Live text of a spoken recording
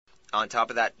On top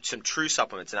of that, some true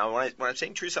supplements. Now, when I'm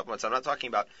saying true supplements, I'm not talking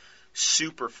about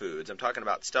superfoods. I'm talking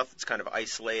about stuff that's kind of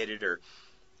isolated or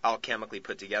alchemically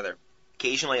put together.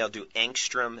 Occasionally, I'll do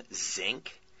Angstrom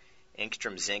Zinc.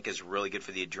 Angstrom Zinc is really good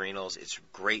for the adrenals. It's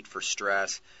great for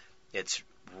stress. It's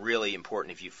really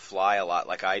important if you fly a lot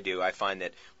like I do. I find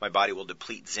that my body will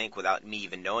deplete zinc without me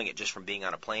even knowing it just from being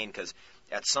on a plane, because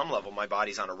at some level my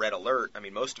body's on a red alert. I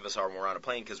mean, most of us are when we're on a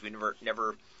plane because we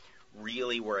never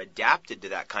really were adapted to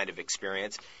that kind of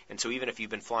experience. And so even if you've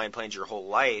been flying planes your whole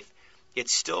life,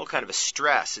 it's still kind of a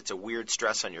stress. It's a weird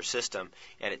stress on your system,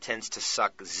 and it tends to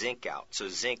suck zinc out. So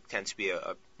zinc tends to be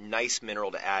a nice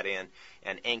mineral to add in,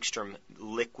 and Angstrom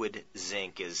liquid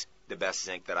zinc is the best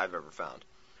zinc that I've ever found.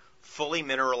 Fully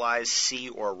mineralized sea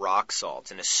or rock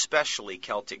salts, and especially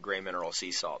Celtic gray mineral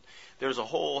sea salt. There's a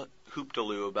whole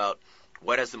hoop-de-loo about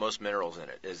what has the most minerals in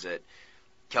it. Is it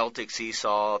Celtic sea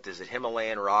salt? Is it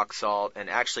Himalayan rock salt? And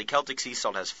actually, Celtic sea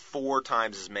salt has 4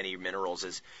 times as many minerals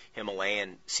as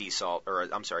Himalayan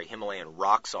Himalayan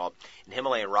rock salt. And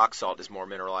Himalayan rock salt is more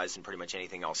mineralized than pretty much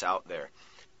anything else out there.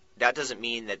 That doesn't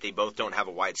mean that they both don't have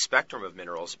a wide spectrum of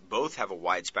minerals. Both have a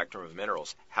wide spectrum of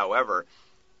minerals. However,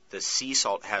 the sea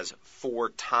salt has 4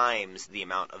 times the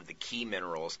amount of the key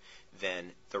minerals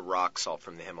than the rock salt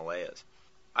from the Himalayas.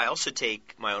 I also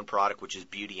take my own product, which is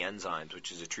Beauty Enzymes,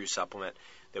 which is a true supplement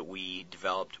that we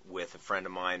developed with a friend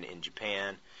of mine in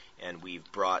Japan, and we've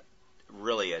brought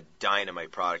really a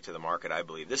dynamite product to the market, I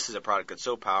believe. This is a product that's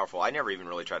so powerful, I never even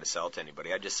really try to sell it to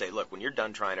anybody. I just say, look, when you're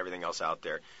done trying everything else out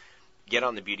there, get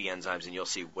on the Beauty Enzymes and you'll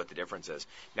see what the difference is.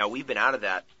 Now, we've been out of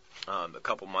that a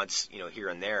couple months, here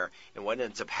and there, and what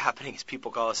ends up happening is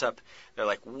people call us up. They're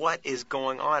like, what is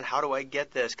going on? How do I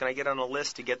get this? Can I get on a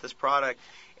list to get this product?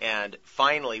 And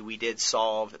finally, we did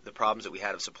solve the problems that we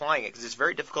had of supplying it, because it's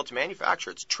very difficult to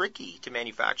manufacture. It's tricky to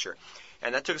manufacture,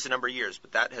 and that took us a number of years,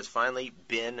 but that has finally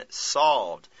been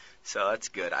solved. So that's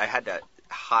good. I had to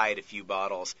hide a few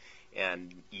bottles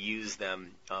and use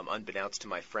them unbeknownst to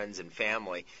my friends and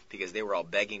family, because they were all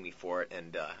begging me for it,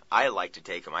 and I like to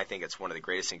take them. I think it's one of the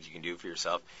greatest things you can do for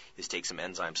yourself is take some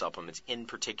enzyme supplements, in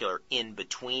particular in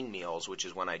between meals, which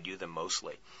is when I do them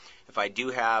mostly. If I do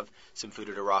have some food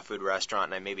at a raw food restaurant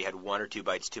and I maybe had 1 or 2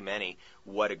 bites too many,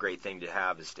 what a great thing to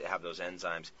have is to have those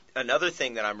enzymes. Another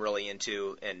thing that I'm really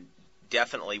into, and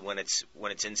definitely when it's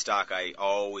in stock, I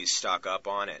always stock up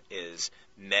on it, is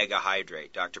Mega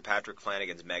Hydrate. Dr. Patrick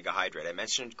Flanagan's Mega Hydrate. I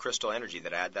mentioned Crystal Energy,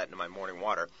 that I add that into my morning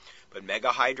water, but Mega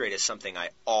Hydrate is something I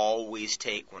always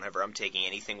take whenever I'm taking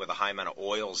anything with a high amount of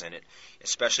oils in it,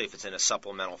 especially if it's in a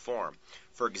supplemental form.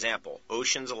 For example,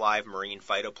 Oceans Alive marine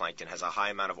phytoplankton has a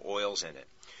high amount of oils in it.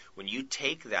 When you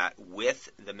take that with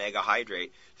the Mega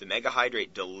Hydrate, the Mega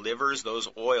Hydrate delivers those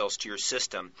oils to your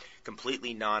system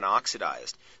completely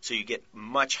non-oxidized. So you get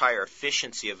much higher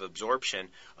efficiency of absorption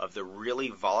of the really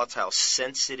volatile,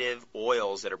 sensitive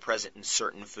oils that are present in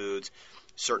certain foods,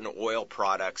 certain oil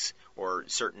products, or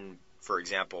certain, for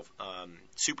example,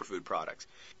 superfood products.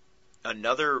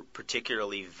 Another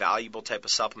particularly valuable type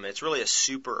of supplement, it's really a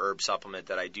super herb supplement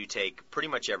that I do take pretty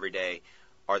much every day,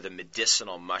 are the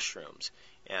medicinal mushrooms.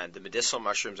 And the medicinal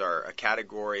mushrooms are a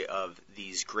category of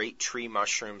these great tree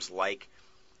mushrooms like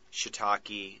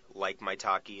shiitake, like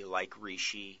maitake, like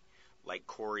reishi, like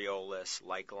Coriolis,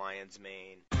 like lion's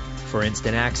mane. For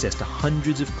instant access to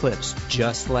hundreds of clips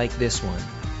just like this one,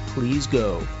 please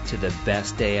go to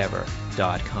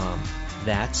thebestdayever.com.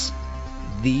 That's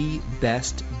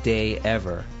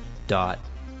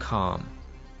thebestdayever.com.